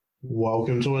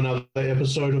Welcome to another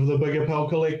episode of the Bigger Pal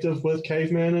Collective with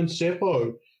Caveman and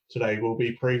Seppo. Today we'll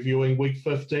be previewing Week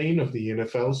 15 of the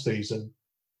NFL season.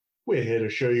 We're here to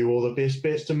show you all the best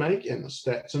bets to make and the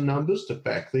stats and numbers to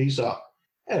back these up.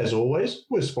 As always,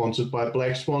 we're sponsored by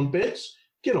Black Swan Bets.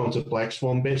 Get on to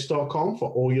blackswanbets.com for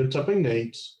all your tipping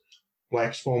needs.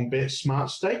 Black Swan Bets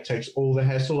Smart Stake takes all the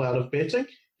hassle out of betting,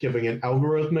 giving an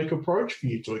algorithmic approach for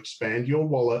you to expand your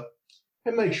wallet.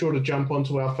 And make sure to jump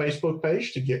onto our Facebook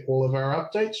page to get all of our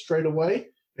updates straight away,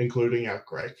 including our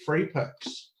great free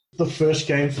picks. The first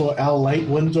game for our late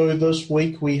window this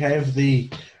week, we have the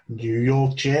New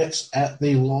York Jets at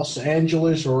the Los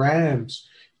Angeles Rams.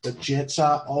 The Jets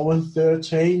are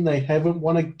 0-13. They haven't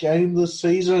won a game this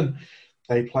season.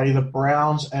 They play the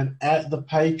Browns and at the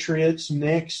Patriots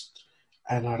next,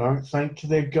 and I don't think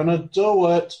they're going to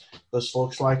do it. This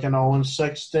looks like an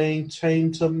 0-16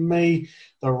 team to me.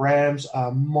 The Rams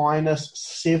are minus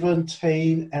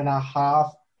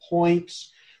 17.5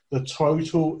 points. The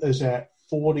total is at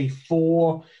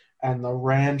 44, and the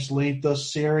Rams lead the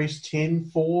series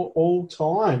 10-4 all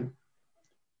time.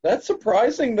 That's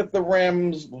surprising that the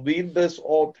Rams lead this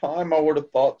all time. I would have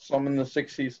thought some in the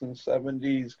 60s and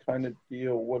 70s kind of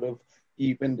deal would have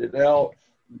evened it out.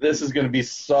 This is going to be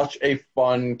such a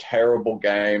fun, terrible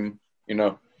game. You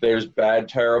know, there's bad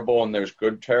terrible and there's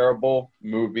good terrible.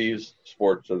 Movies,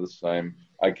 sports are the same.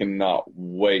 I cannot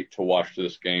wait to watch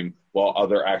this game while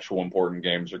other actual important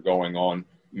games are going on.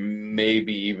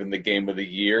 Maybe even the game of the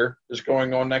year is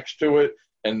going on next to it.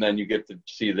 And then you get to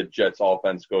see the Jets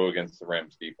offense go against the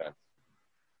Rams defense.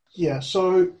 Yeah,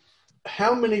 so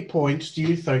how many points do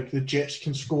you think the Jets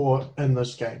can score in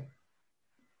this game?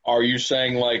 Are you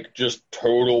saying like just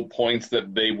total points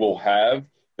that they will have?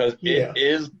 Because it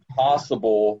is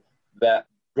possible that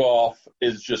Goff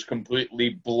is just completely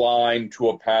blind to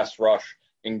a pass rush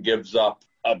and gives up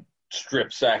a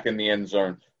strip sack in the end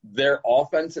zone. Their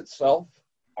offense itself,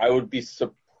 I would be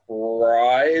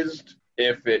surprised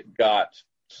if it got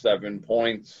 7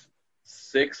 points.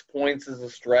 6 points is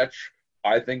a stretch.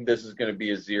 I think this is going to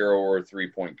be a 0 or a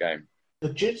 3-point game.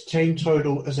 The Jets team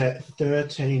total is at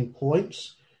 13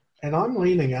 points, and I'm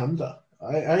leaning under.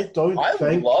 I don't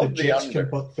think the Jets can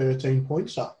put 13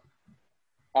 points up.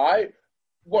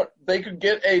 They could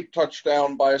get a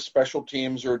touchdown by a special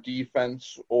teams or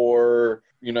defense, or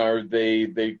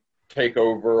they take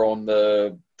over on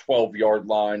the 12-yard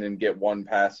line and get one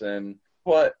pass in.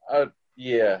 But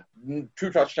 2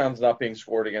 touchdowns not being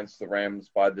scored against the Rams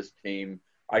by this team.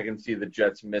 I can see the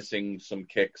Jets missing some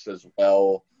kicks as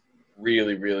well.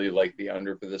 Really, really like the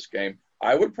under for this game.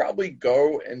 I would probably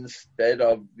go instead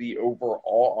of the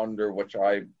overall under, which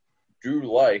I do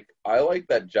like. I like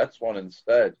that Jets one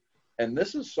instead. And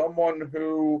this is someone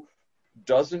who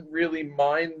doesn't really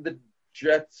mind the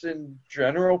Jets in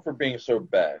general for being so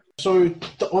bad. So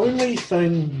the only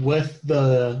thing with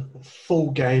the full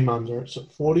game under, it's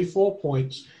at 44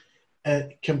 points.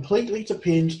 It completely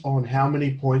depends on how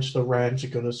many points the Rams are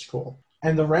going to score.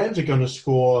 And the Rams are going to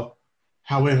score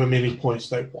however many points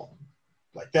they want.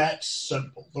 Like, that's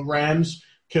simple. The Rams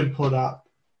can put up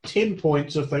 10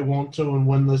 points if they want to and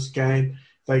win this game.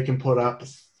 They can put up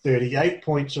 38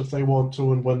 points if they want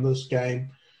to and win this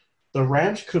game. The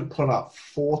Rams could put up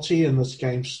 40 and this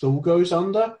game still goes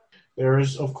under. There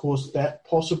is, of course, that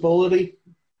possibility.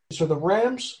 So the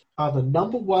Rams are the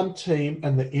number one team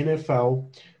in the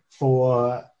NFL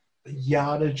for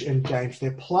yardage in games.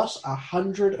 They're plus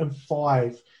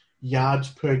 105 yards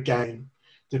per game,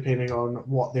 depending on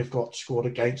what they've got scored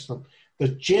against them. The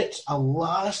Jets are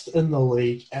last in the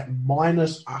league at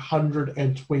minus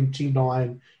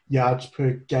 129 yards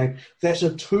per game. That's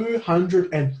a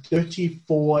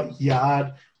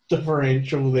 234-yard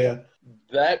differential there.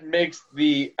 That makes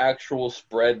the actual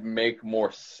spread make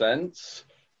more sense.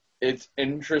 It's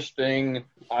interesting.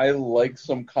 I like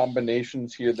some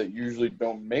combinations here that usually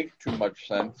don't make too much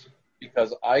sense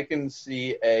because I can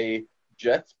see a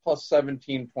Jets plus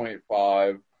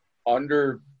 17.5,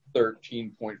 under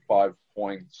 13.5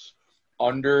 points,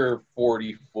 under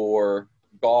 44,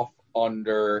 Goff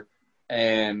under,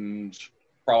 and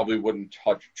probably wouldn't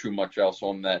touch too much else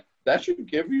on that. That should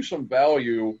give you some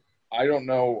value. I don't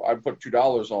know. I put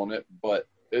 $2 on it, but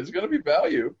it's going to be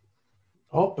value.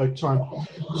 Oh, big time.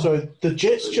 So the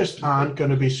Jets just aren't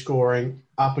going to be scoring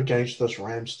up against this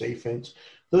Rams defense.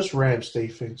 This Rams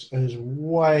defense is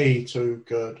way too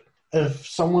good. If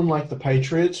someone like the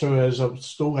Patriots, who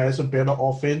still has a better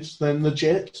offense than the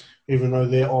Jets, even though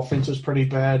their offense is pretty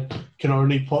bad, can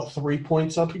only put 3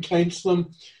 points up against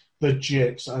them, the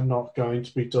Jets are not going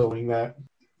to be doing that.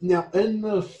 Now, in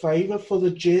the favor for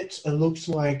the Jets, it looks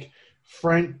like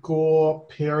Frank Gore,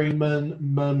 Perryman,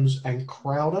 Mims, and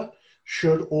Crowder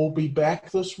should all be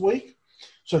back this week.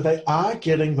 So they are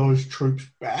getting those troops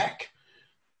back.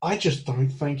 I just don't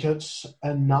think it's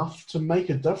enough to make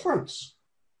a difference.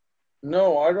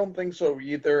 No, I don't think so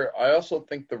either. I also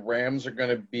think the Rams are going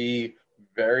to be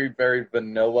very, very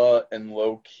vanilla and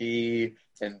low key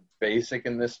and basic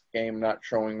in this game, not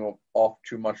showing off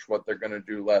too much what they're going to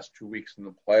do last 2 weeks in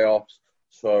the playoffs.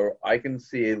 So I can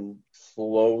see a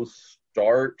slow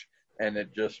start and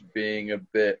it just being a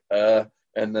bit,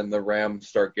 and then the Rams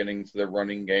start getting to the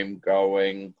running game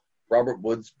going. Robert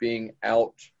Woods being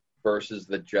out versus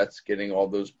the Jets getting all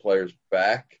those players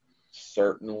back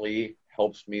certainly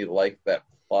helps me like that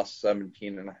plus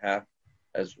 17.5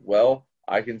 as well.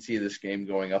 I can see this game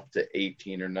going up to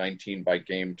 18 or 19 by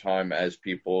game time as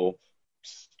people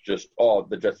just,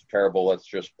 the Jets are terrible. Let's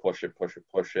just push it, push it,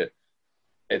 push it.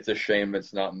 It's a shame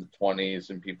it's not in the 20s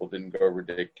and people didn't go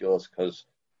ridiculous because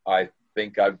I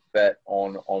think I've bet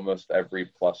on almost every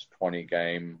plus 20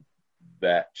 game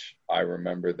that I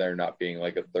remember there not being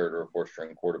like a third or fourth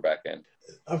string quarterback in.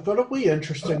 I've got a wee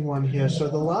interesting one here. So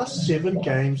the last 7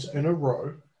 games in a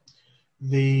row,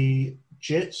 the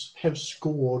Jets have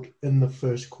scored in the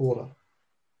first quarter.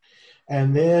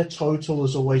 And their total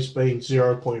has always been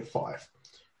 0.5.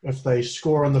 If they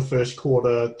score in the first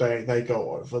quarter, they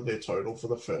go over their total for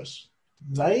the first.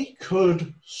 They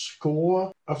could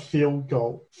score a field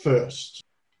goal first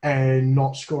and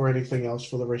not score anything else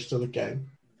for the rest of the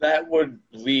game. That would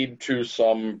lead to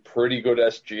some pretty good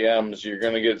SGMs. You're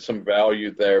going to get some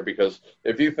value there because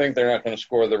if you think they're not going to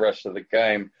score the rest of the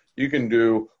game, you can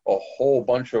do a whole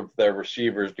bunch of their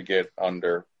receivers to get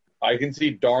under. I can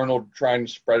see Darnold trying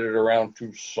to spread it around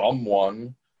to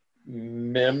someone.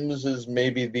 Mims is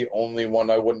maybe the only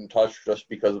one I wouldn't touch just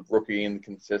because of rookie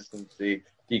inconsistency.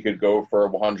 He could go for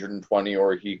 120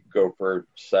 or he could go for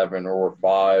 7 or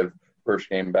 5 first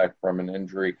game back from an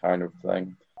injury kind of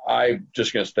thing. I'm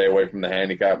just going to stay away from the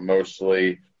handicap,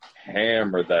 mostly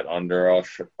hammer that under.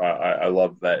 I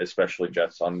love that, especially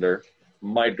Jets under.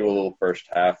 Might do a little first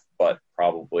half, but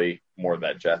probably more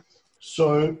that Jets.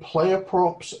 So player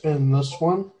props in this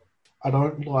one, I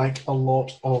don't like a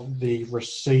lot of the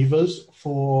receivers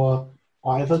for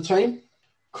either team.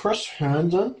 Chris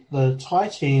Herndon, the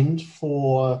tight end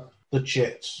for the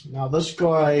Jets. Now, this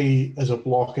guy is a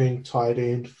blocking tight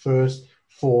end first,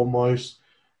 foremost.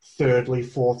 Thirdly,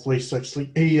 fourthly,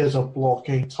 sixthly, he is a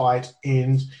blocking tight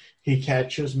end. He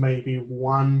catches maybe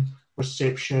 1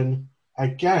 reception a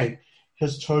game.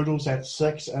 His total's at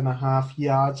 6.5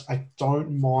 yards. I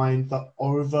don't mind the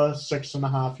over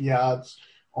 6.5 yards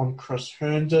on Chris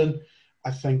Herndon.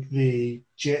 I think the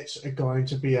Jets are going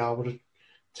to be able to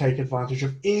take advantage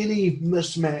of any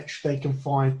mismatch they can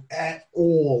find at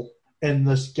all in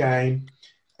this game,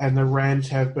 and the Rams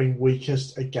have been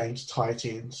weakest against tight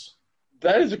ends.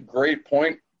 That is a great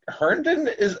point. Herndon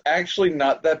is actually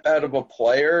not that bad of a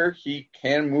player. He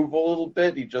can move a little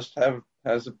bit. He just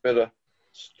has a bit of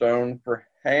stone for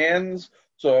hands.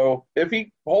 So if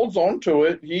he holds on to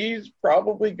it, he's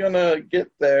probably going to get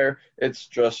there. It's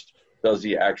just, does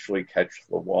he actually catch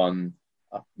the one?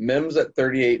 Mims at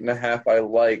 38.5, I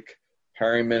like.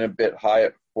 Perryman a bit high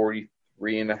at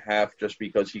 43.5 just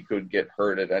because he could get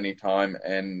hurt at any time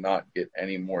and not get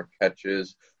any more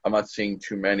catches. I'm not seeing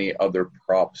too many other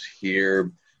props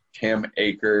here. Cam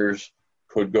Akers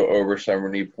could go over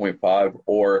 70.5,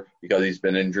 or because he's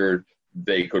been injured,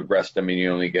 they could rest him and he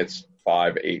only gets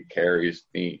 5-8 carries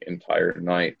the entire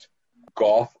night.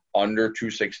 Goff under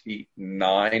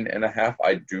 269.5,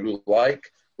 I do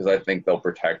like because I think they'll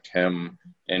protect him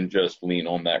and just lean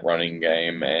on that running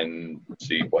game and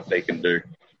see what they can do.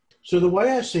 So the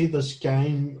way I see this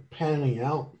game panning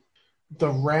out, the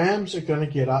Rams are going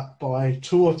to get up by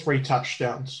 2 or 3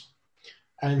 touchdowns,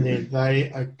 and then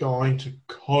they are going to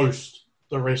coast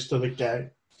the rest of the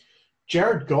game.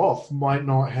 Jared Goff might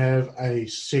not have a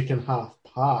second half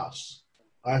pass.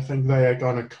 I think they are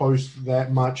going to coast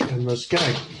that much in this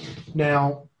game.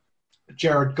 Now,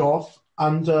 Jared Goff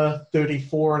under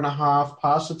 34.5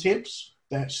 pass attempts.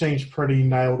 That seems pretty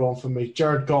nailed on for me.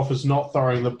 Jared Goff is not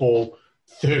throwing the ball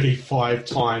 35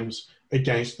 times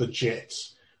against the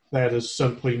Jets. That is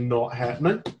simply not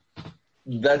happening.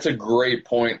 That's a great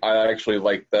point. I actually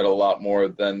like that a lot more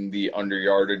than the under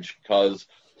yardage because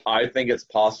I think it's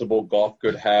possible Goff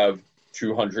could have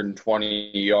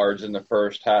 220 yards in the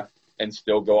first half and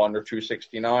still go under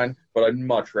 269, but I'd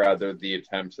much rather the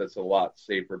attempts. That's a lot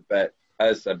safer bet.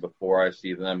 As I said before, I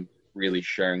see them really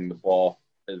sharing the ball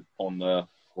on the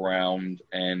ground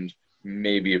and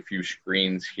maybe a few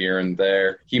screens here and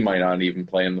there. He might not even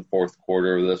play in the fourth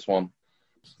quarter of this one.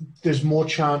 there's more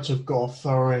chance of Goff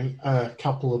throwing a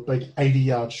couple of big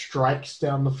 80-yard strikes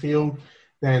down the field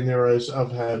than there is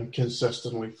of him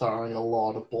consistently throwing a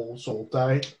lot of balls all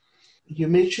day. You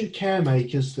mentioned Cam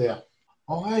Akers there.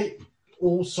 I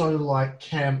also like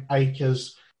Cam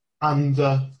Akers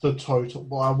under the total.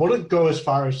 Well, I wouldn't go as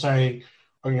far as saying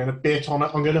I'm going to bet on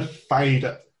it. I'm going to fade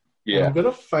it. Yeah. And I'm going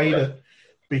to fade it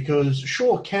because,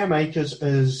 sure, Cam Akers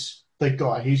is the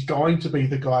guy. He's going to be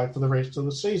the guy for the rest of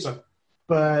the season.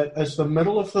 But it's the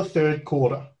middle of the third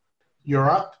quarter. You're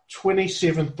up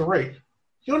 27-3.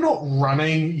 You're not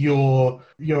running your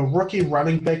rookie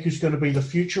running back who's going to be the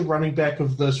future running back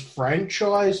of this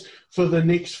franchise for the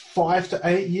next 5 to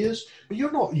 8 years.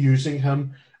 You're not using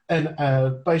him in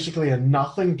basically a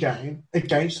nothing game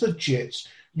against the Jets.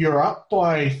 You're up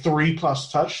by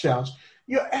 3+ touchdowns.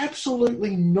 You're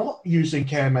absolutely not using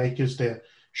Cam Akers there.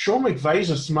 Sean McVay's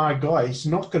a smart guy. He's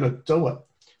not going to do it.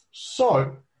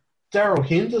 So, Darrell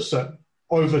Henderson,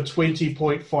 over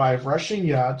 20.5 rushing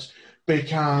yards,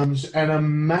 becomes an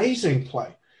amazing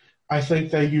play. I think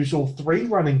they use all 3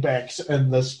 running backs in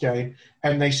this game,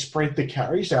 and they spread the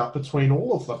carries out between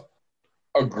all of them.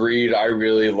 Agreed. I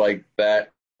really like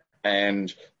that.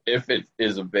 And if it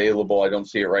is available, I don't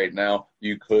see it right now,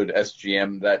 you could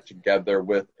SGM that together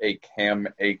with a Cam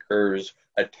Akers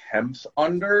attempts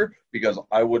under, because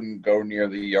I wouldn't go near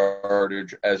the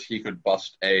yardage, as he could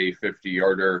bust a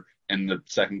 50-yarder in the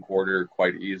second quarter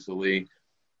quite easily.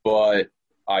 But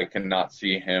I cannot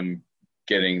see him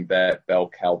getting that bell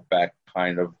cow back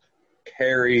kind of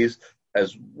carries.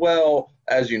 As well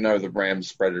as, you know, the Rams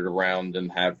spread it around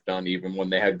and have done. Even when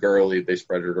they had Gurley, they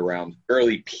spread it around.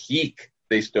 Gurley peak,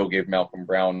 they still gave Malcolm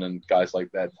Brown and guys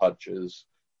like that touches.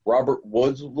 Robert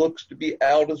Woods looks to be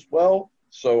out as well,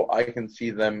 so I can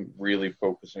see them really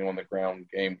focusing on the ground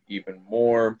game even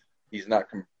more. He's not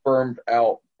confirmed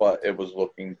out, but it was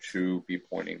looking to be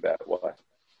pointing that way.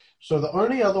 So the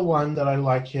only other one that I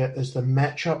like here is the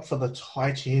matchup for the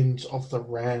tight ends of the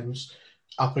Rams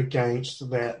up against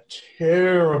that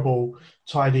terrible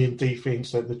tight end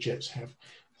defense that the Jets have.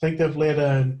 I think they've let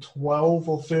in 12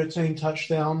 or 13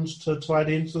 touchdowns to tight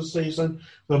ends this season,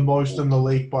 the most in the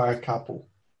league by a couple.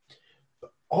 The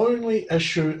only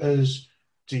issue is,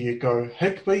 do you go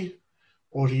Higbee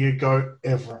or do you go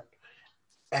Everett?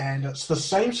 And it's the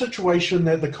same situation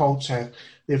that the Colts have.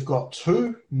 They've got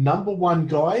 2 number 1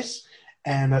 guys,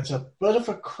 and it's a bit of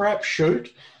a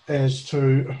crapshoot as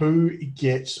to who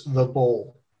gets the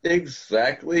ball.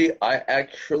 Exactly. I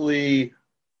actually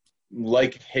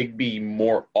like Higbee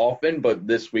more often, but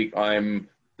this week I'm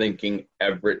thinking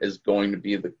Everett is going to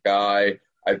be the guy.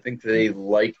 I think they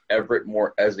like Everett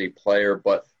more as a player,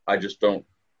 but I just don't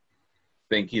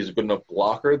think he's a good enough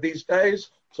blocker these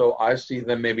days. So I see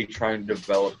them maybe trying to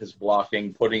develop his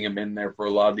blocking, putting him in there for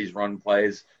a lot of these run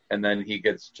plays, and then he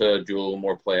gets to do a little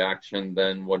more play action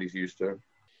than what he's used to.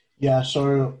 Yeah,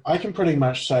 so I can pretty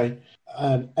much say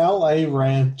an LA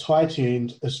Ram tight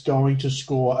end is going to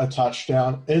score a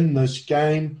touchdown in this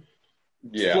game.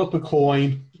 Yeah. Flip a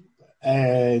coin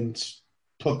and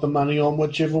put the money on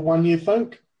whichever one you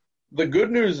think. The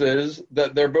good news is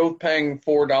that they're both paying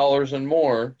 $4 and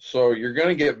more, so you're going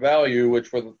to get value,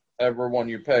 which whichever one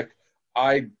you pick.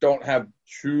 I don't have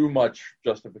too much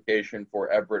justification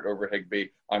for Everett over Higbee.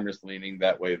 I'm just leaning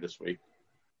that way this week.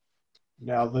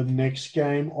 Now, the next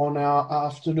game on our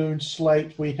afternoon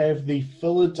slate, we have the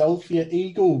Philadelphia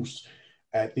Eagles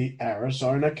at the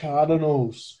Arizona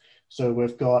Cardinals. So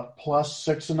we've got plus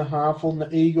 6.5 on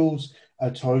the Eagles, a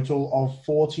total of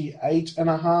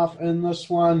 48.5 in this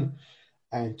one,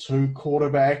 and 2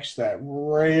 quarterbacks that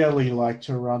really like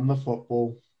to run the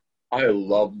football. I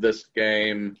love this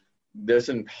game. This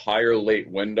entire late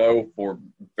window, for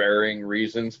varying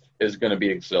reasons, is going to be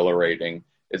exhilarating.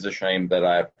 It's a shame that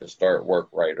I have to start work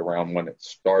right around when it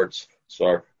starts.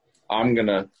 So I'm going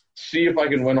to see if I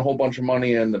can win a whole bunch of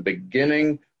money in the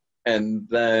beginning and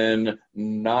then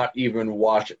not even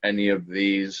watch any of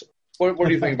these. What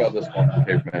do you think about this one,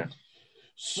 Caveman?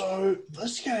 So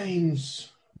this game's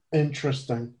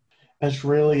interesting. It's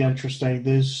really interesting.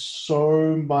 There's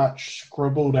so much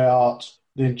scribbled out,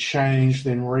 then changed,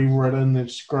 then rewritten, then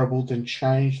scribbled, then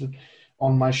changed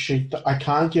on my sheet. I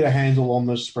can't get a handle on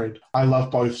this spread. I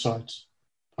love both sides.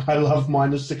 I love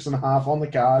minus 6.5 on the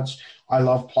Cards. I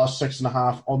love plus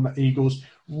 6.5 on the Eagles.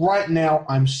 Right now,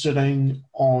 I'm sitting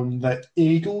on the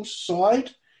Eagles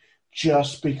side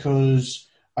just because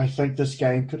I think this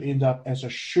game could end up as a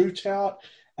shootout,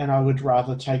 and I would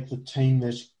rather take the team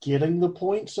that's getting the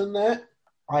points in that.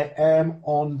 I am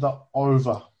on the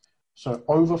over. So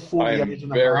over 48.5. I'm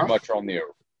very much on the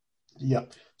over. Yeah.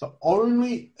 The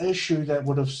only issue that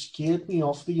would have scared me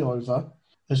off the over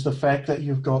is the fact that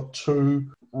you've got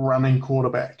two running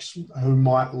quarterbacks who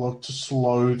might look to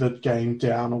slow the game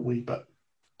down a wee bit.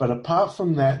 But apart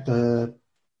from that, the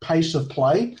pace of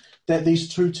play that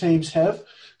these two teams have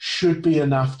should be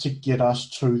enough to get us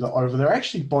to the over. They're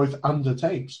actually both under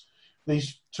teams.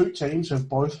 These two teams have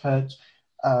both had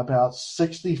about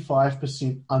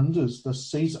 65% unders this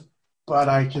season. But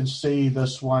I can see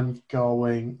this one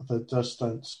going the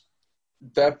distance.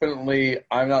 Definitely,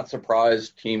 I'm not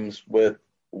surprised teams with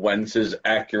Wentz's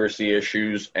accuracy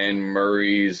issues and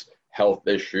Murray's health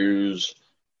issues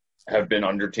have been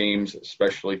under teams,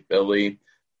 especially Philly.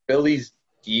 Philly's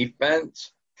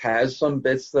defense has some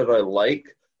bits that I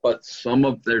like, but some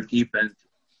of their defense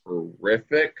is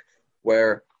horrific,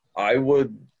 where I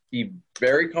would be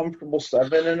very comfortable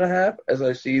 7.5, as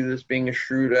I see this being a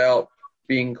shootout,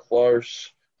 being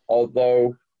close,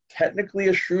 although technically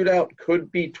a shootout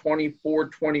could be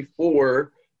 24-24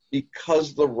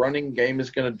 because the running game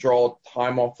is going to draw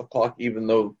time off the clock even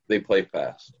though they play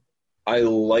fast. I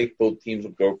like both teams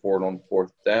will go for it on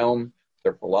fourth down.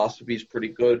 Their philosophy is pretty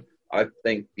good. I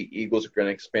think the Eagles are going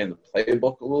to expand the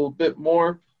playbook a little bit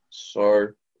more. So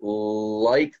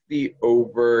like the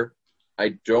over.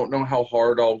 I don't know how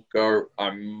hard I'll go.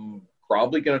 I'm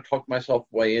probably going to talk myself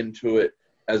way into it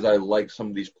as I like some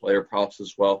of these player props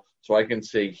as well. So I can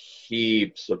see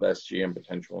heaps of SGM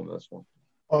potential in this one.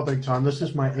 Oh, big time. This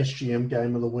is my SGM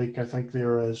game of the week. I think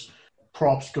there is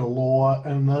props galore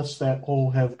in this that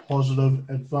all have positive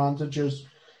advantages.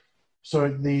 So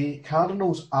the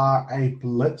Cardinals are a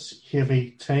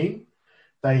blitz-heavy team.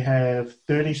 They have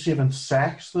 37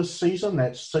 sacks this season.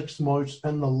 That's sixth most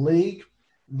in the league.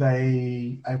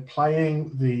 They are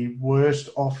playing the worst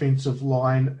offensive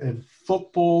line in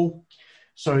football,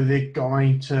 so they're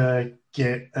going to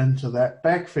get into that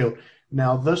backfield.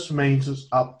 Now, this means it's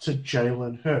up to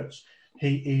Jalen Hurts. He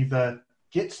either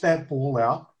gets that ball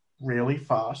out really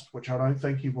fast, which I don't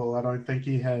think he will. I don't think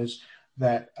he has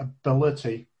that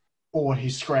ability, or he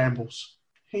scrambles.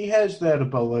 He has that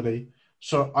ability.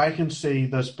 So I can see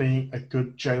this being a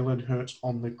good Jalen Hurts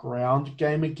on the ground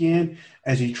game again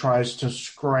as he tries to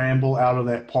scramble out of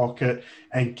that pocket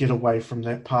and get away from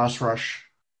that pass rush.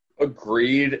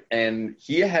 Agreed, and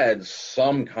he had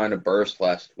some kind of burst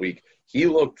last week. He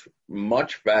looked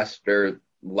much faster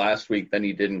last week than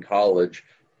he did in college,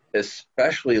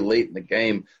 especially late in the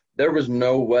game. There was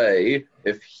no way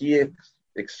if he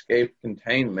escaped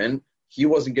containment, he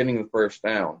wasn't getting the first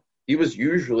down. He was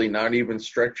usually not even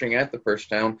stretching at the first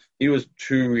down. He was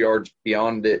 2 yards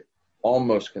beyond it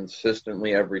almost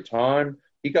consistently every time.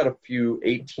 He got a few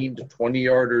 18 to 20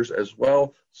 yarders as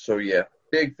well. So, yeah,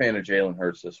 big fan of Jalen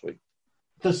Hurts this week.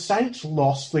 The Saints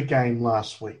lost the game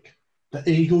last week. The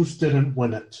Eagles didn't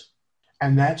win it.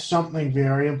 And that's something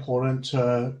very important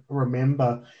to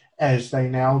remember as they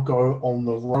now go on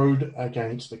the road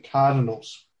against the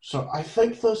Cardinals. So I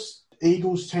think this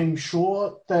Eagles team,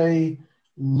 sure, they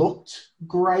looked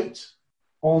great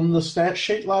on the stat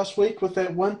sheet last week with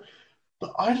that win,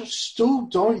 but I still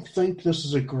don't think this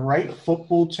is a great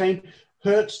football team.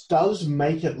 Hurts does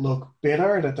make it look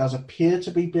better, and it does appear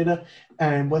to be better,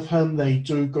 and with him they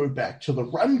do go back to the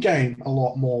run game a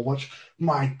lot more, which,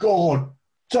 my God,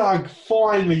 Doug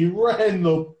finally ran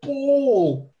the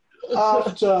ball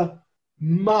after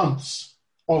months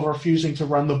of refusing to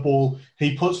run the ball.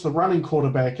 He puts the running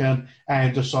quarterback in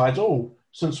and decides,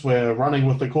 since we're running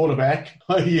with the quarterback,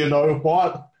 you know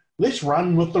what? Let's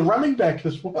run with the running back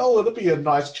as well. It'll be a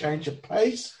nice change of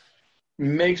pace.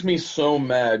 Makes me so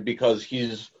mad because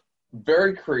he's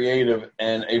very creative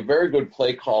and a very good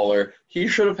play caller. He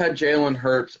should have had Jalen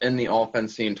Hurts in the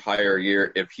offense the entire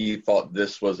year if he thought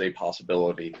this was a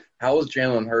possibility. How is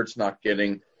Jalen Hurts not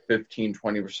getting 15,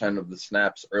 20% of the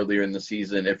snaps earlier in the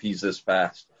season if he's this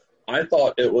fast? I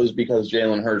thought it was because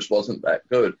Jalen Hurts wasn't that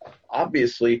good.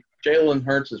 Obviously, Jalen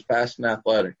Hurts is fast and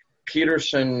athletic.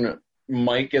 Peterson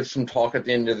might get some talk at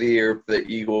the end of the year if the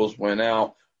Eagles went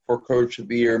out for Coach of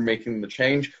the Year making the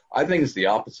change. I think it's the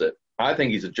opposite. I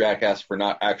think he's a jackass for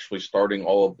not actually starting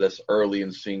all of this early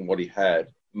and seeing what he had.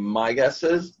 My guess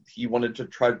is he wanted to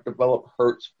try to develop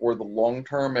Hurts for the long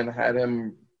term and had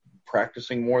him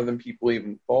practicing more than people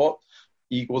even thought.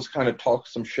 Eagles kind of talked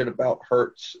some shit about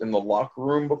Hurts in the locker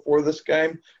room before this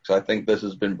game, because I think this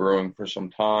has been brewing for some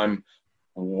time.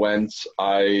 Wentz,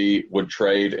 I would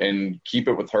trade and keep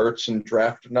it with Hurts and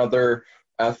draft another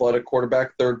athletic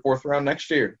quarterback third, fourth round next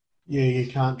year. Yeah,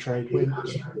 you can't trade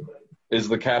Wentz. Is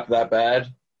the cap that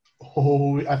bad?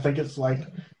 Oh, I think it's like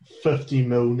 50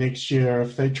 mil next year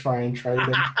if they try and trade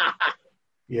him.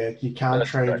 Yeah, you can't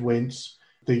trade Wentz.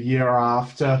 The year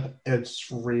after,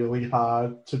 it's really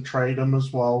hard to trade him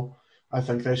as well. I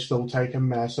think they still take a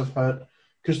massive hit.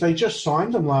 because they just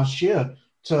signed him last year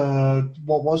to,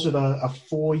 what was it, a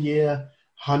 4 year,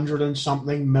 hundred and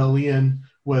something million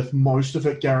with most of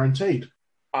it guaranteed.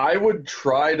 I would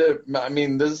try to. I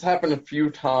mean, this has happened a few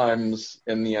times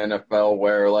in the NFL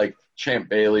where, like, Champ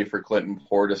Bailey for Clinton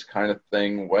Portis kind of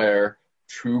thing, where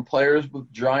two players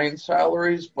with giant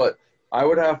salaries, but I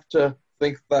would have to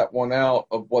think that one out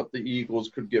of what the Eagles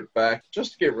could get back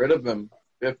just to get rid of him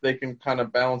if they can kind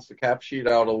of balance the cap sheet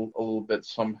out a little bit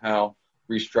somehow,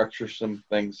 restructure some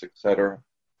things, etc.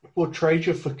 We'll trade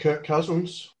you for Kirk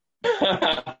Cousins.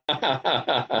 That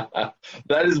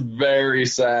is very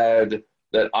sad.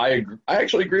 That I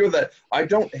actually agree with that. I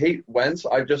don't hate Wentz.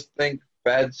 I just think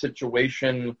bad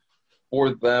situation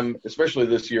for them, especially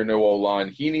this year. No O-line.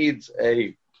 He needs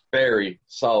a very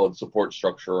solid support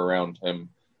structure around him,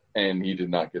 and he did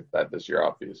not get that this year,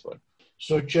 obviously.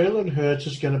 So Jalen Hurts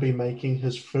is going to be making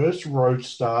his first road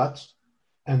start,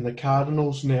 and the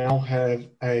Cardinals now have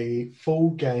a full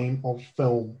game of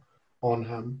film on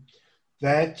him.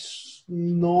 That's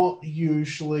not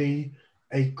usually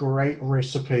a great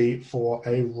recipe for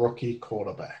a rookie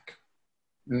quarterback.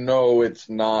 No, it's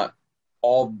not.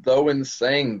 Although in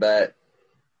saying that,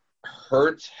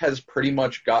 Hurts has pretty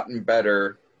much gotten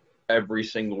better every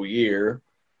single year,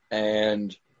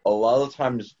 and a lot of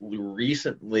times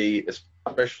recently,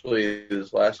 especially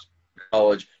his last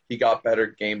college, he got better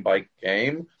game by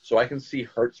game. So I can see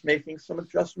Hurts making some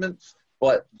adjustments,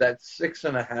 but that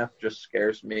 6.5 just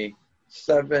scares me.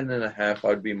 7.5,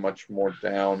 I'd be much more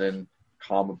down and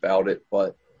calm about it,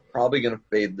 but probably going to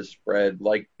fade the spread,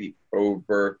 like the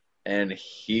over, and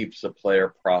heaps of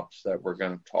player props that we're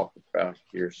going to talk about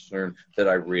here soon that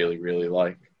I really, really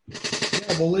like.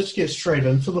 Yeah, well, let's get straight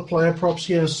into the player props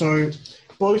here. So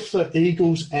both the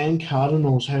Eagles and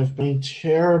Cardinals have been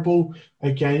terrible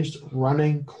against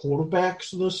running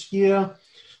quarterbacks this year.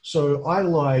 So I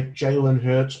like Jalen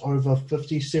Hurts over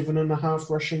 57.5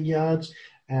 rushing yards,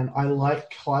 and I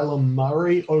like Kyler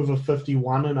Murray over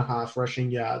 51.5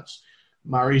 rushing yards.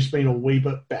 Murray's been a wee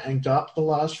bit banged up the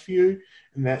last few,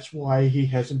 and that's why he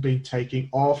hasn't been taking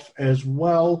off as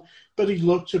well, but he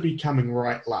looked to be coming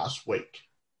right last week.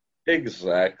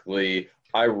 Exactly.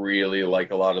 I really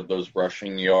like a lot of those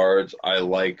rushing yards. I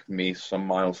like me some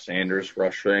Miles Sanders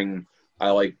rushing.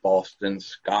 I like Boston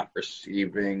Scott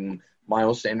receiving.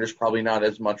 Miles Sanders probably not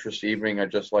as much receiving. I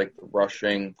just like the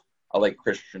rushing. I like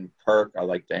Christian Kirk. I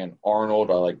like Dan Arnold.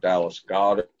 I like Dallas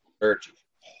Goedert.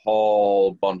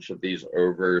 Whole bunch of these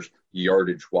overs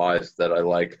yardage wise that I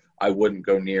like. I wouldn't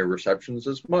go near receptions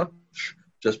as much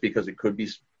just because it could be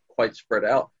quite spread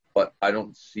out, but I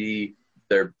don't see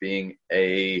there being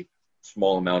a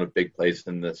small amount of big plays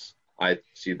in this. I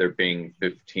see there being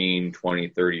 15, 20,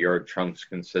 30-yard chunks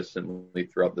consistently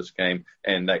throughout this game,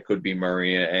 and that could be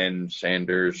Murray and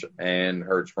Sanders and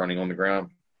Hurts running on the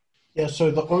ground. Yeah,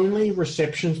 so the only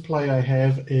receptions play I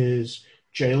have is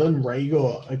Jalen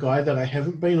Reagor, a guy that I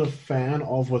haven't been a fan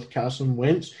of with Carson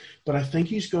Wentz, but I think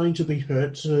he's going to be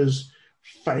Hurts's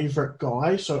favorite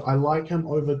guy, so I like him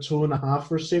over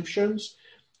 2.5 receptions.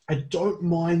 I don't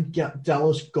mind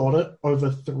Dallas Goedert over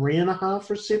 3.5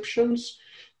 receptions,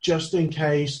 just in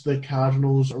case the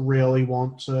Cardinals really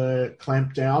want to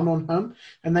clamp down on him.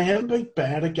 And they haven't been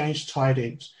bad against tight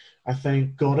ends. I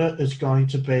think Goedert is going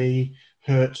to be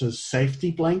Hurts'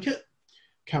 safety blanket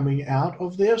coming out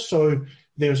of there. So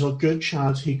there's a good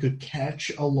chance he could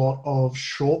catch a lot of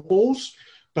short balls.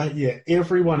 But yeah,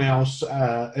 everyone else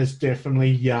is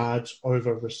definitely yards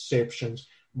over receptions.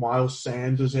 Miles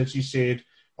Sanders, as you said,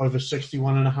 over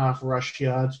 61.5 rush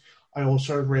yards. I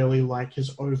also really like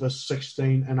his over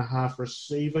 16.5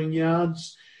 receiving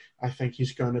yards. I think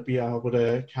he's going to be able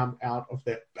to come out of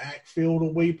that backfield a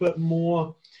wee bit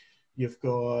more. You've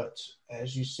got,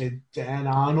 as you said, Dan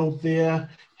Arnold there.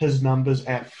 His numbers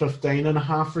at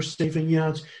 15.5 receiving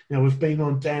yards. Now, we've been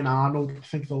on Dan Arnold, I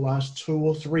think, the last 2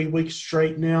 or 3 weeks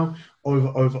straight now.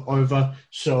 Over.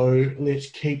 So let's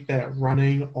keep that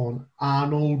running on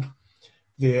Arnold.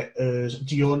 There is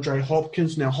DeAndre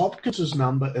Hopkins. Now, Hopkins'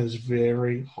 number is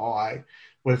very high.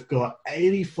 We've got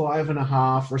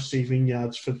 85.5 receiving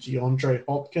yards for DeAndre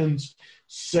Hopkins,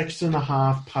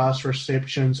 6.5 pass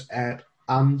receptions at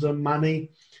under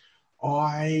money.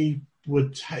 I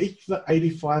would take the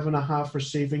 85.5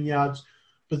 receiving yards,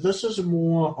 but this is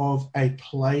more of a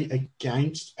play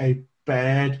against a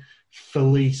bad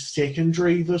Philly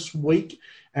secondary this week,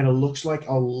 and it looks like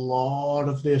a lot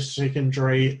of their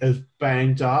secondary is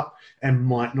banged up and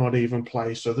might not even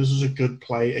play. So this is a good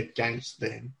play against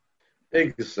them.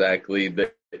 Exactly.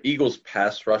 The Eagles'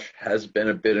 pass rush has been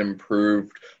a bit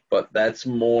improved, but that's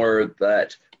more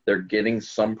that they're getting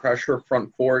some pressure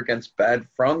front four against bad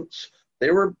fronts.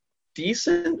 They were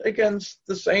decent against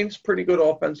the Saints. Pretty good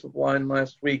offensive line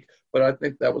last week, but I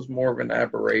think that was more of an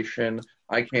aberration.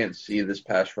 I can't see this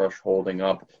pass rush holding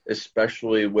up,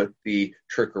 especially with the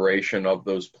trickeration of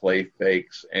those play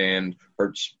fakes and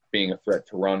Hurts being a threat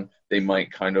to run. They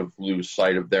might kind of lose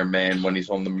sight of their man when he's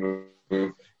on the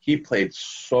move. He played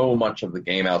so much of the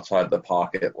game outside the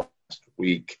pocket last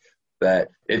week that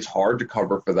it's hard to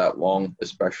cover for that long,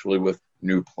 especially with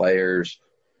new players.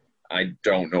 I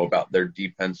don't know about their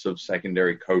defensive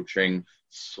secondary coaching.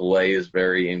 Slay is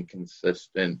very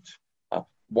inconsistent.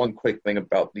 One quick thing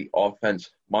about the offense,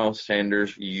 Miles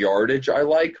Sanders' yardage I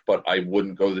like, but I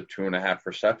wouldn't go the 2.5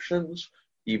 receptions,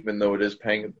 even though it is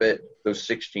paying a bit. Those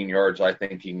 16 yards, I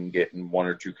think he can get in 1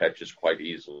 or 2 catches quite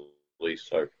easily.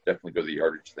 So definitely go the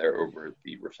yardage there over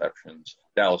the receptions.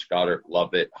 Dallas Goedert,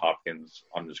 love it. Hopkins,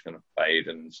 I'm just going to fade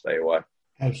and stay away.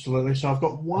 Absolutely. So I've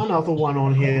got one other one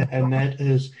on here, and that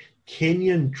is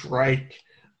Kenyon Drake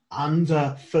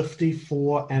under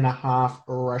 54.5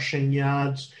 rushing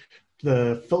yards.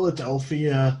 The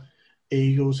Philadelphia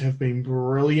Eagles have been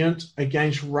brilliant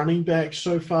against running backs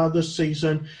so far this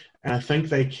season, and I think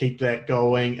they keep that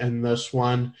going in this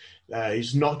one.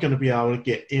 He's not going to be able to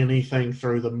get anything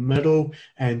through the middle,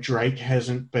 and Drake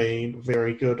hasn't been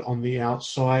very good on the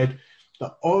outside.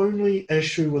 The only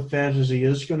issue with that is he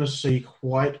is going to see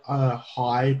quite a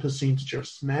high percentage of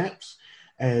snaps,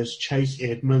 as Chase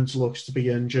Edmonds looks to be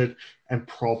injured and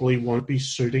probably won't be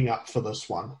suiting up for this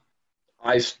one.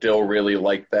 I still really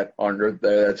like that under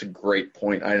there. That's a great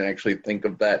point. I didn't actually think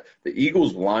of that. The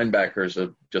Eagles linebackers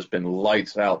have just been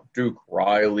lights out. Duke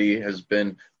Riley has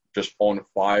been just on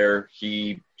fire.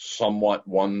 He somewhat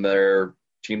won their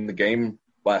team the game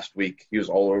last week. He was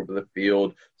all over the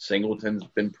field. Singleton's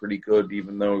been pretty good,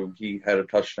 even though he had a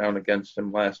touchdown against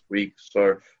him last week.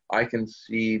 So I can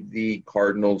see the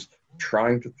Cardinals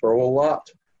trying to throw a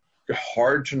lot.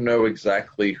 Hard to know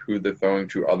exactly who they're throwing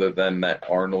to other than that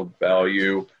Arnold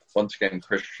value. Once again,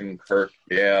 Christian Kirk,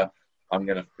 yeah, I'm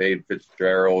going to fade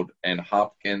Fitzgerald and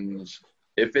Hopkins.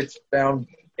 If it's down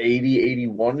 80,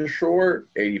 81 short,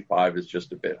 85 is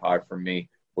just a bit high for me.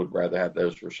 Would rather have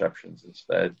those receptions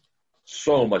instead.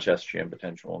 So much SGM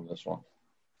potential in this one.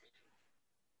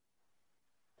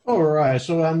 All right,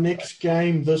 so our next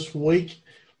game this week,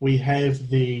 we have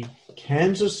the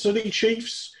Kansas City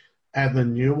Chiefs and the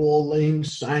New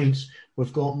Orleans Saints.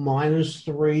 We've got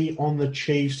 -3 on the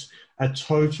Chiefs, a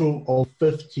total of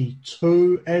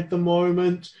 52 at the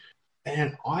moment.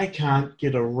 And I can't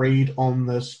get a read on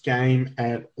this game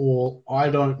at all.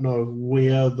 I don't know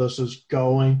where this is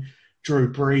going.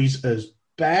 Drew Brees is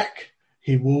back.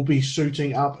 He will be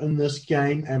suiting up in this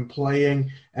game and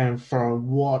playing. And from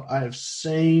what I've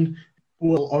seen,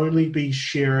 will only be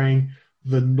sharing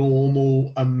the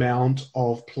normal amount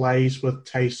of plays with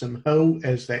Taysom Hill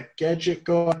as that gadget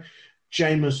guy.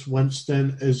 Jameis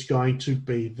Winston is going to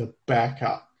be the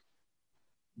backup.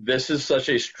 This is such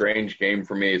a strange game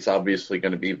for me. It's obviously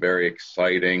going to be very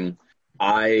exciting.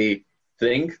 I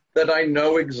think that I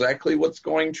know exactly what's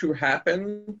going to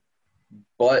happen,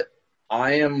 but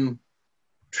I am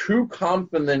too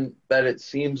confident that it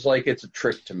seems like it's a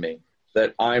trick to me,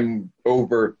 that I'm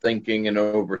overthinking and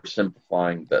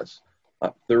oversimplifying this.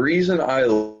 The reason I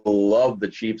love the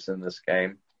Chiefs in this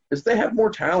game is they have more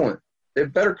talent. They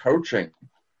have better coaching.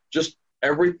 Just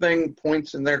everything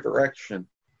points in their direction.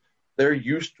 They're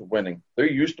used to winning. They're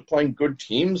used to playing good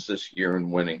teams this year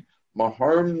and winning.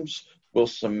 Mahomes will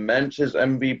cement his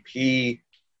MVP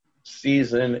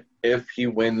season if he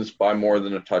wins by more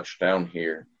than a touchdown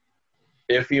here.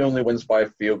 If he only wins by a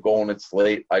field goal and it's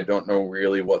late, I don't know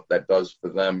really what that does for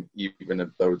them, even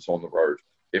though it's on the road.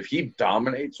 If he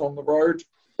dominates on the road,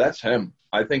 that's him.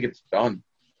 I think it's done.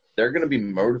 They're going to be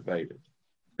motivated.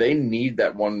 They need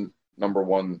that number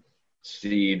one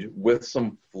seed with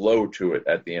some flow to it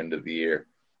at the end of the year.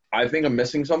 I think I'm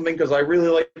missing something because I really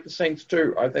like the Saints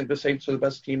too. I think the Saints are the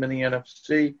best team in the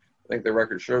NFC. I think their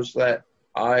record shows that.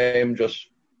 I am just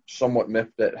somewhat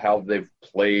miffed at how they've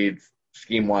played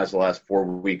scheme-wise the last 4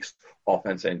 weeks,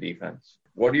 offense and defense.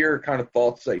 What are your kind of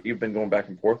thoughts that you've been going back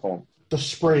and forth on? The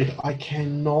spread. I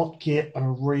cannot get a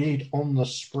read on the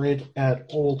spread at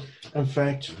all. In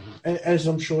fact, as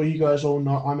I'm sure you guys all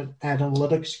know, I'm an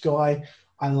analytics guy.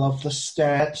 I love the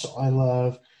stats. I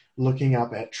love looking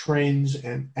up at trends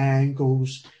and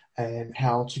angles and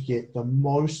how to get the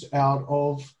most out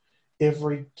of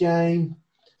every game.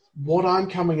 What I'm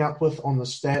coming up with on the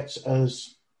stats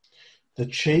is the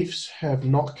Chiefs have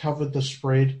not covered the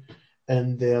spread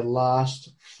in their last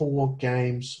 4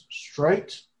 games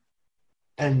straight.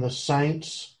 And the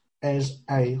Saints, as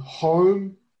a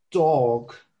home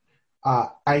dog,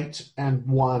 are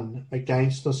 8-1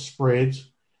 against the spread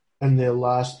in their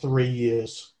last 3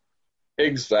 years.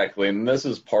 Exactly. And this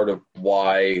is part of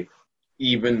why,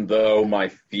 even though my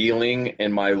feeling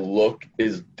and my look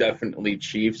is definitely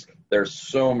Chiefs, there's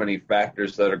so many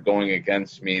factors that are going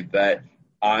against me that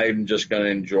I'm just going to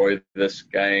enjoy this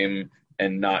game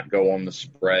and not go on the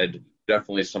spread.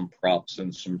 Definitely some props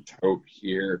and some tote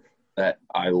here that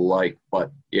I like.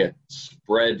 But yeah,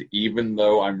 spread, even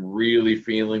though I'm really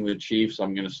feeling the Chiefs,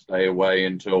 I'm going to stay away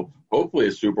until hopefully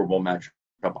a Super Bowl matchup.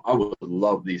 I would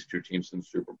love these two teams in the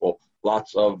Super Bowl.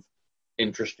 Lots of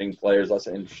interesting players, lots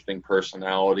of interesting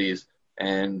personalities,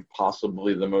 and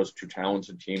possibly the most two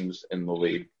talented teams in the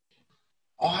league.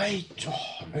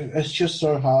 It's just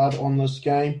so hard on this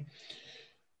game.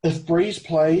 If Breeze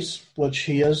plays, which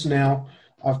he is now,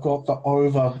 I've got the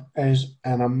over as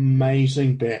an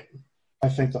amazing bet. I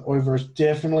think the over is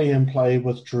definitely in play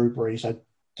with Drew Brees. I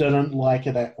didn't like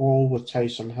it at all with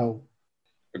Taysom Hill.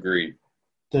 Agreed.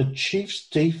 The Chiefs'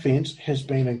 defense has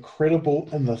been incredible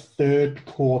in the third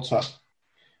quarter.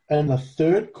 In the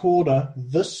third quarter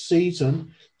this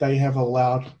season, they have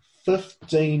allowed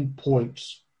 15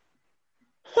 points.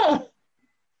 Huh.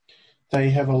 They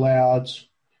have allowed,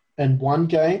 in one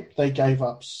game, they gave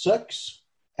up 6,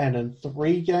 and in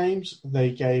 3 games,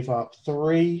 they gave up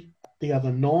 3. The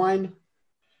other 9,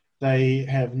 they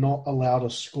have not allowed a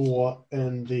score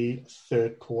in the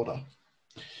third quarter.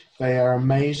 They are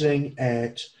amazing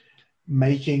at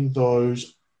making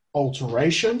those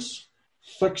alterations,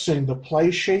 fixing the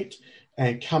play sheet,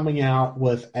 and coming out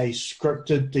with a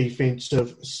scripted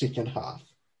defensive second half.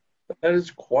 That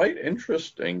is quite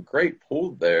interesting. Great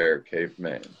pull there,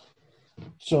 Caveman.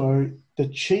 So the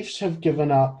Chiefs have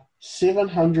given up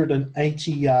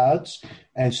 780 yards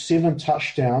and 7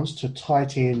 touchdowns to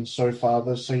tight ends so far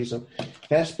this season.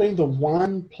 That's been the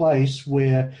one place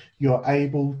where you're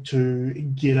able to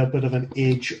get a bit of an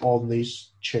edge on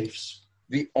these Chiefs.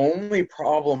 The only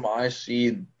problem I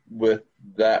see with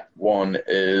that one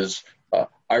is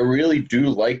I really do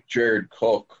like Jared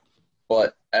Cook,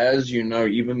 but as you know,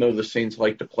 even though the Saints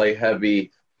like to play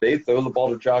heavy, they throw the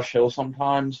ball to Josh Hill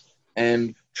sometimes,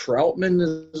 and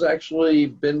Troutman has actually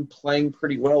been playing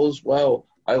pretty well as well.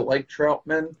 I like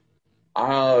Troutman.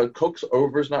 Cook's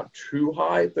over is not too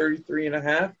high,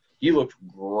 33.5. He looked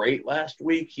great last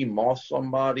week. He mossed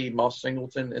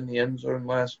Singleton in the end zone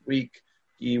last week.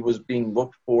 He was being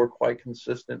looked for quite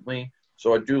consistently.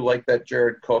 So I do like that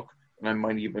Jared Cook, and I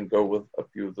might even go with a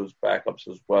few of those backups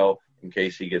as well in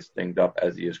case he gets dinged up,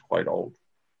 as he is quite old.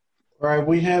 All right,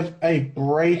 we have a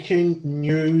breaking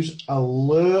news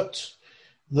alert.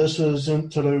 This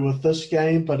isn't to do with this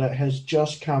game, but it has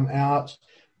just come out.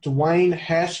 Dwayne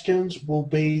Haskins will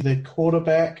be the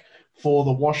quarterback for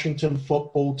the Washington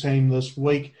football team this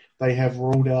week. They have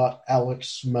ruled out Alex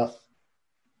Smith.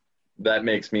 That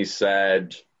makes me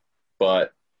sad,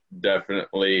 but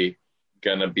definitely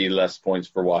going to be less points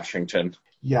for Washington.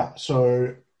 Yeah,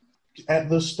 so at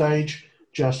this stage,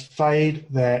 just fade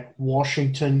that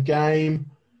Washington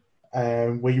game,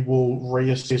 and we will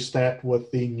reassess that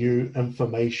with the new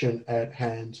information at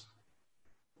hand.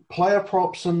 Player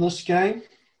props in this game.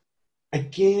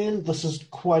 Again, this is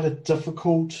quite a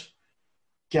difficult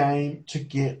game to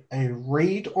get a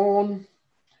read on.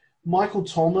 Michael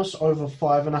Thomas over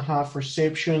 5.5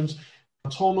 receptions.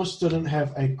 Thomas didn't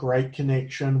have a great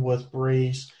connection with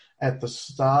Breeze at the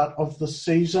start of the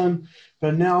season,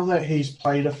 but now that he's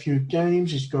played a few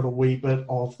games, he's got a wee bit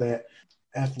of that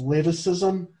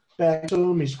athleticism back to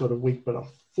him. He's got a wee bit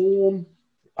of form.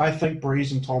 I think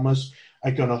Breeze and Thomas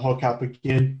are going to hook up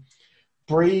again.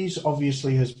 Breeze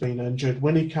obviously has been injured.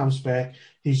 When he comes back,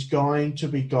 he's going to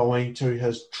be going to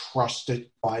his trusted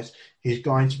guys. He's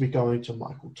going to be going to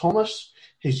Michael Thomas.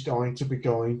 He's going to be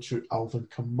going to Alvin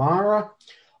Kamara.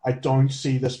 I don't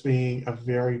see this being a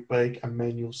very big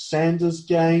Emmanuel Sanders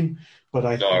game, but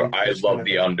I love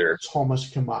the under. Thomas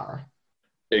Kamara.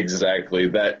 Exactly.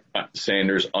 That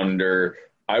Sanders under,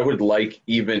 I would like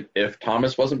even if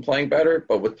Thomas wasn't playing better,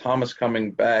 but with Thomas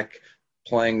coming back,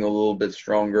 playing a little bit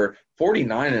stronger,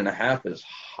 49.5 is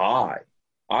high.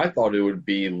 I thought it would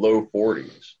be low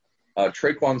 40s.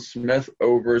 Traquan Smith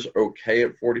overs okay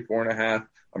at 44.5.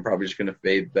 I'm probably just going to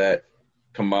fade that.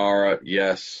 Kamara,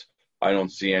 yes. I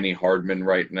don't see any Hardman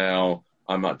right now.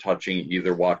 I'm not touching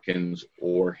either Watkins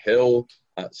or Hill.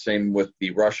 Same with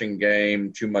the rushing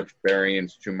game. Too much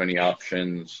variance, too many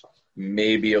options.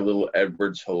 Maybe a little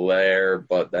Edwards-Hilaire,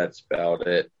 but that's about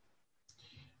it.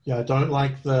 Yeah, I don't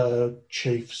like the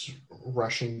Chiefs'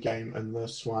 rushing game in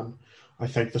this one. I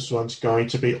think this one's going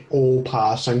to be all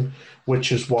passing,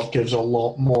 which is what gives a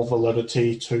lot more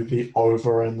validity to the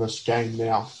over in this game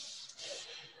now.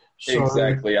 So,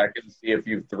 Exactly. I can see a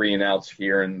few three and outs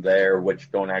here and there,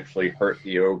 which don't actually hurt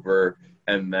the over.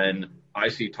 And then I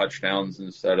see touchdowns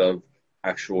instead of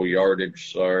actual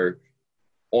yardage. So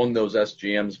on those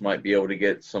SGMs might be able to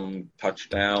get some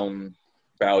touchdown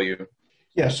value.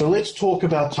 yeah, so let's talk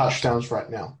about touchdowns right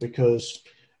now because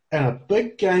in a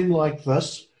big game like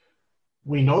this,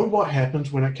 we know what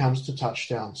happens when it comes to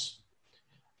touchdowns.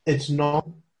 It's not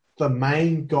the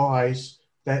main guys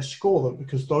that score them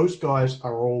because those guys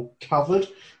are all covered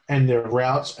and their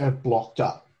routes are blocked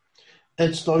up.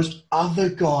 It's those other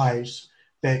guys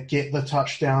that get the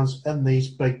touchdowns in these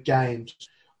big games.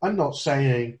 I'm not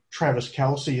saying Travis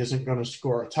Kelce isn't going to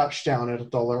score a touchdown at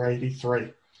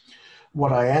 $1.83.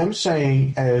 What I am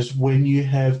saying is when you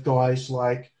have guys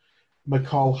like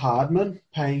Mecole Hardman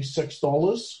paying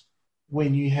 $6,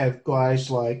 when you have guys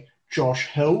like Josh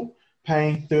Hill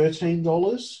paying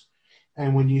 $13,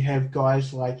 and when you have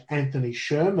guys like Anthony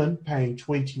Sherman paying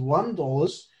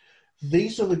 $21,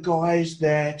 these are the guys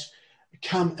that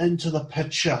come into the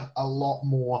picture a lot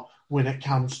more when it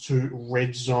comes to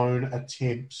red zone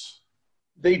attempts.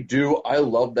 They do. I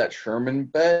love that Sherman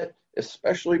bet,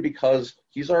 especially because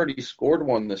he's already scored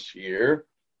one this year.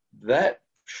 That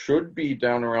should be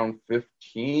down around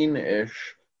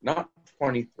 15-ish, not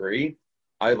 23.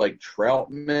 I like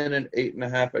Troutman at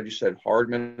 8.5. I just said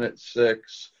Hardman at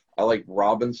 6. I like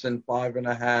Robinson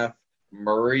 5.5.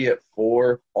 Murray at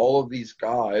 4. All of these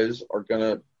guys are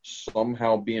gonna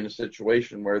somehow be in a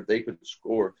situation where they could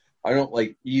score. I don't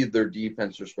like either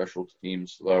defense or special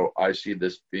teams, though. I see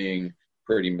this being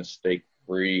pretty mistake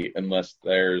free unless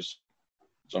there's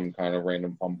some kind of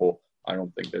random fumble. I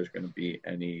don't think there's going to be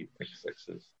any pick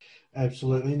sixes.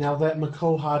 Absolutely. Now, that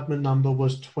Mecole Hardman number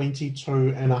was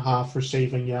 22.5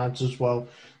 receiving yards as well.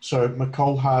 So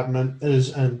Mecole Hardman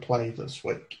is in play this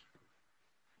week.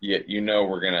 Yeah,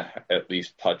 we're going to at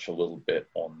least touch a little bit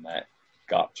on that.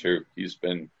 Got to. He's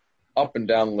been up and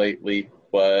down lately,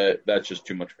 but that's just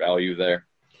too much value there.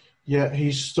 Yeah,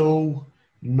 he's still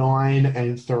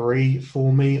 9-3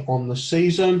 for me on the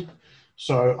season.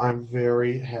 So I'm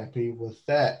very happy with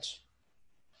that.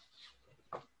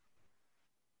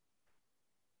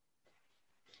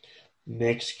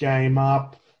 Next game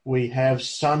up, we have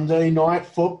Sunday Night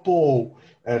Football.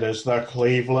 It is the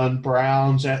Cleveland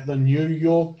Browns at the New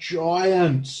York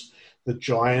Giants. The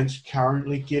Giants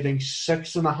currently getting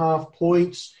 6.5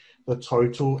 points, the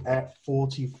total at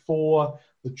 44.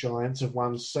 The Giants have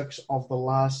won 6 of the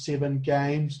last 7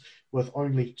 games, with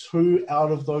only 2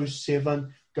 out of those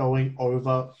 7 going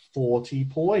over 40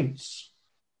 points.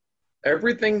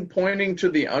 Everything pointing to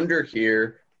the under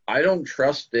here. I don't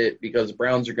trust it because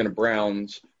Browns are going to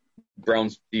Browns.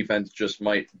 Browns defense just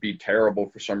might be terrible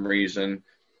for some reason.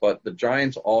 But the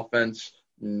Giants offense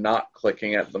not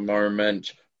clicking at the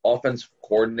moment. Offensive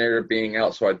coordinator being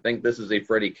out. So I think this is a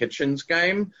Freddie Kitchens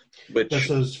game. This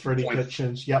is Freddie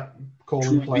Kitchens. Yep.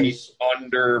 Calling plays.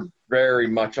 Under very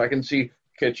much. I can see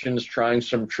Kitchens trying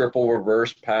some triple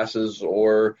reverse passes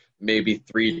or maybe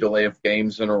 3 delay of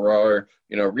games in a row.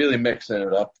 Really mixing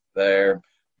it up there.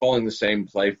 Calling the same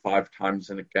play 5 times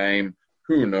in a game.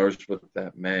 Who knows with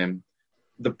that man?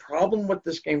 The problem with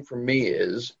this game for me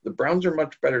is the Browns are a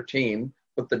much better team,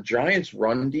 but the Giants'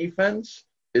 run defense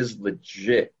is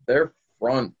legit. Their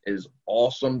front is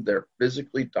awesome. They're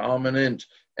physically dominant,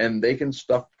 and they can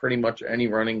stuff pretty much any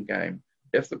running game.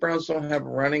 If the Browns don't have a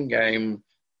running game,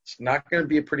 it's not going to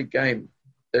be a pretty game.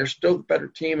 They're still the better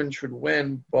team and should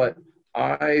win, but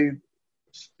I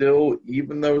still,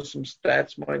 even though some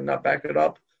stats might not back it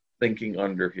up, thinking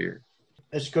under here.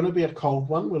 It's going to be a cold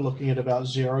one. We're looking at about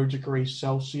 0 degrees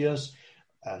Celsius.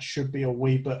 Should be a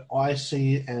wee bit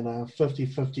icy and a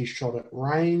 50-50 shot at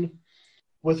rain.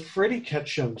 With Freddie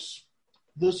Kitchens,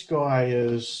 this guy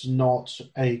is not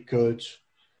a good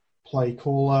play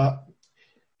caller.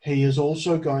 He is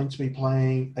also going to be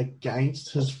playing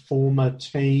against his former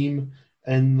team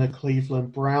in the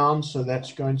Cleveland Browns, so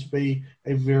that's going to be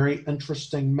a very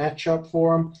interesting matchup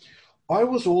for him. I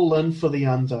was all in for the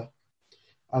under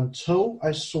until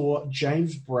I saw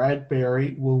James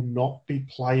Bradberry will not be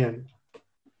playing.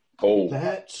 Oh.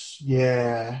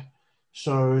 Yeah.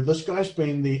 So this guy's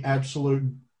been the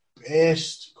absolute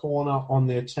best corner on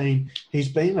their team. He's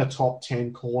been a top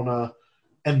 10 corner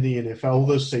in the NFL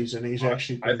this season. He's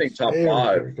actually been I think top very,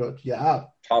 5. very good. Yeah.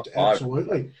 Top 5.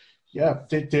 Absolutely. Yeah,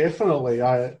 definitely.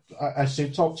 I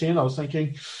said top 10. I was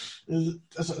thinking,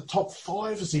 is it top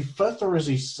 5? Is he 5th or is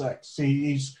he 6th?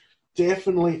 He's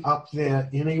definitely up there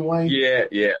anyway.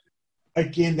 Yeah.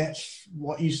 Again, that's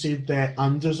what you said, that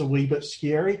under's a wee bit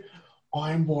scary.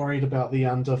 I'm worried about the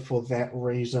under for that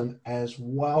reason as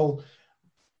well.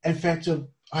 In fact,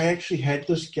 I actually had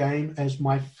this game as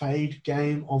my fade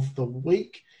game of the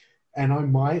week, and I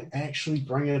might actually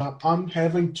bring it up. I'm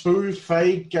having 2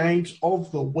 fade games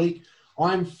of the week.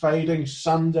 I'm fading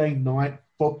Sunday Night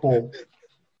Football.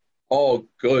 Oh,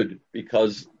 good,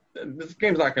 because this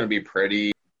game's not going to be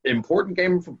pretty. Important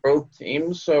game for both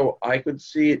teams, so I could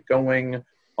see it going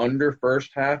under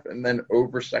first half and then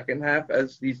over second half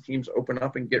as these teams open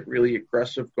up and get really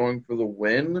aggressive going for the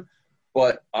win.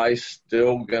 But I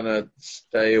still gonna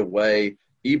stay away.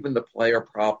 Even the player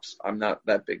props, I'm not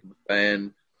that big of a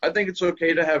fan. I think it's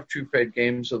okay to have 2 fade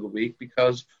games of the week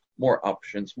because more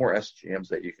options, more SGMs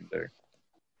that you can do.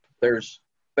 There's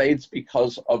fades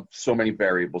because of so many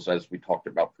variables, as we talked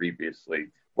about previously,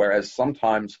 whereas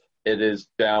sometimes it is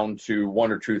down to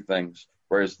 1 or 2 things,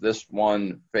 whereas this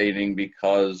one fading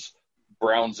because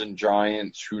Browns and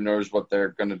Giants, who knows what they're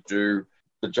going to do.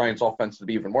 The Giants' offense to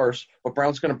be even worse, but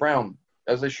Brown's going to Brown,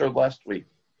 as they showed last week.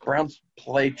 Browns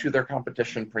play to their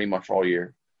competition pretty much all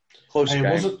year. Close game.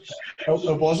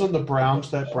 It wasn't the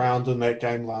Browns that browned in that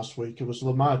game last week. It was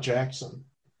Lamar Jackson.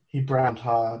 He browned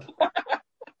hard.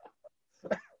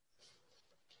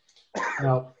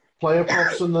 Now, player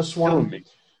props in this one,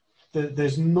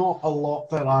 there's not a lot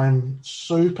that I'm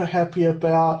super happy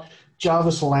about.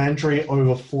 Jarvis Landry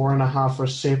over 4.5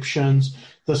 receptions.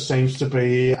 This seems to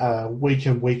be a week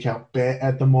in, week out bet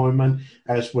at the moment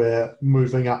as we're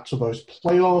moving up to those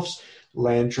playoffs.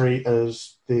 Landry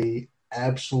is the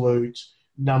absolute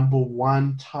number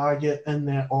 1 target in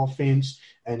that offense,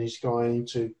 and he's going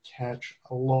to catch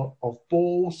a lot of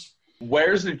balls.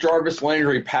 Where's the Jarvis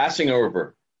Landry passing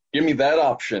over? Give me that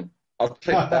option. I'll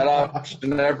take that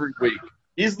option every week.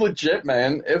 He's legit,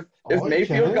 man. If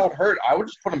Mayfield got hurt, I would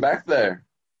just put him back there.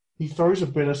 He throws a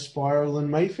better spiral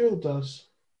than Mayfield does.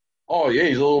 Oh, yeah,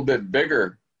 he's a little bit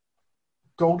bigger.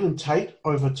 Golden Tate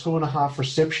over 2.5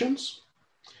 receptions.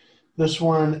 This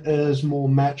one is more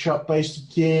matchup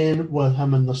based again with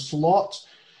him in the slot.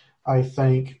 I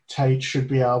think Tate should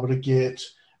be able to get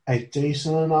a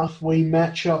decent enough wee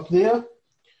matchup there.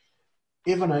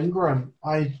 Evan Ingram,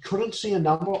 I couldn't see a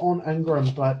number on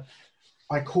Ingram, but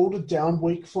I called a down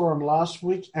week for him last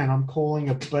week, and I'm calling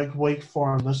a big week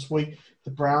for him this week.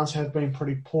 The Browns have been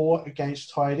pretty poor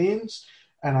against tight ends,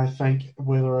 and I think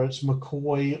whether it's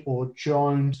McCoy or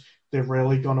Jones, they're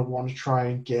really going to want to try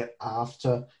and get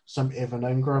after some Evan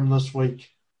Ingram this week.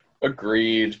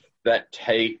 Agreed that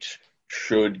Tate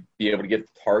should be able to get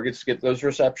the targets to get those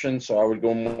receptions, so I would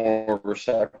go more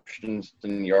receptions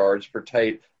than yards for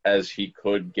Tate, as he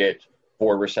could get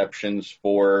 4 receptions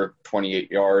for 28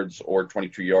 yards or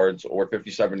 22 yards or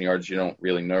 57 yards. You don't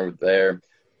really know there.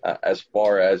 As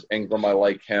far as Ingram, I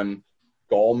like him.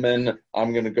 Gallman,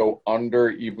 I'm going to go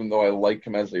under, even though I like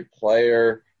him as a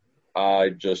player. I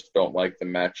just don't like the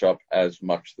matchup as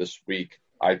much this week.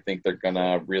 I think they're going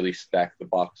to really stack the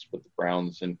box with the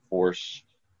Browns and force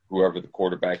whoever the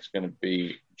quarterback's going to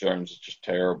be. Jones is just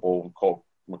terrible.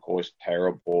 McCoy's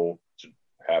terrible to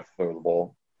have throw the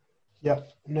ball.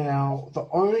 Yep. Now, the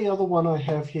only other one I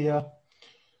have here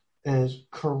is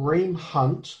Kareem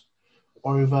Hunt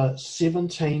over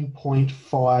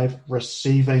 17.5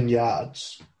 receiving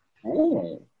yards.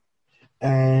 Ooh.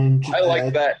 And I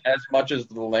like that as much as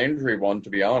the Landry one, to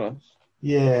be honest.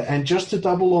 Yeah, and just to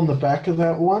double on the back of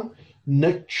that one,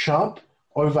 Nick Chubb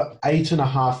over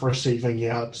 8.5 receiving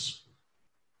yards.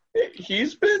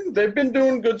 They've been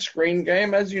doing good screen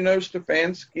game. As you know,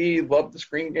 Stefanski loved the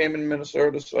screen game in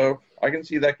Minnesota, so I can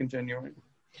see that continuing.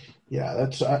 Yeah,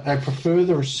 I prefer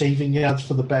the receiving yards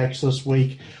for the backs this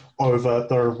week over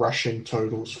the rushing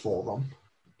totals for them.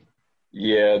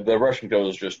 Yeah, the rushing total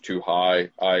is just too high.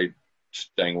 I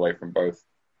staying away from both.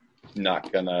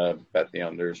 Not gonna bet the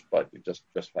unders, but it just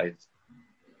fights.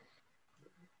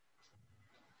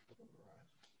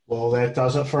 Well, that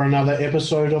does it for another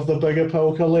episode of the Big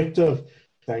Appeal Collective.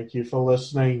 Thank you for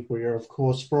listening. We are, of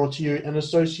course, brought to you in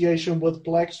association with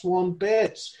Black Swan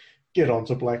Bets. Get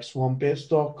onto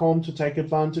blackswanbets.com to take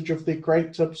advantage of their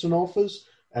great tips and offers,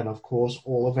 and, of course,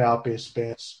 all of our best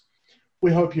bets.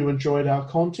 We hope you enjoyed our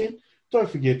content. Don't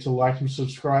forget to like and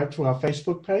subscribe to our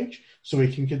Facebook page so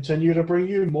we can continue to bring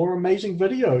you more amazing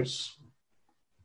videos.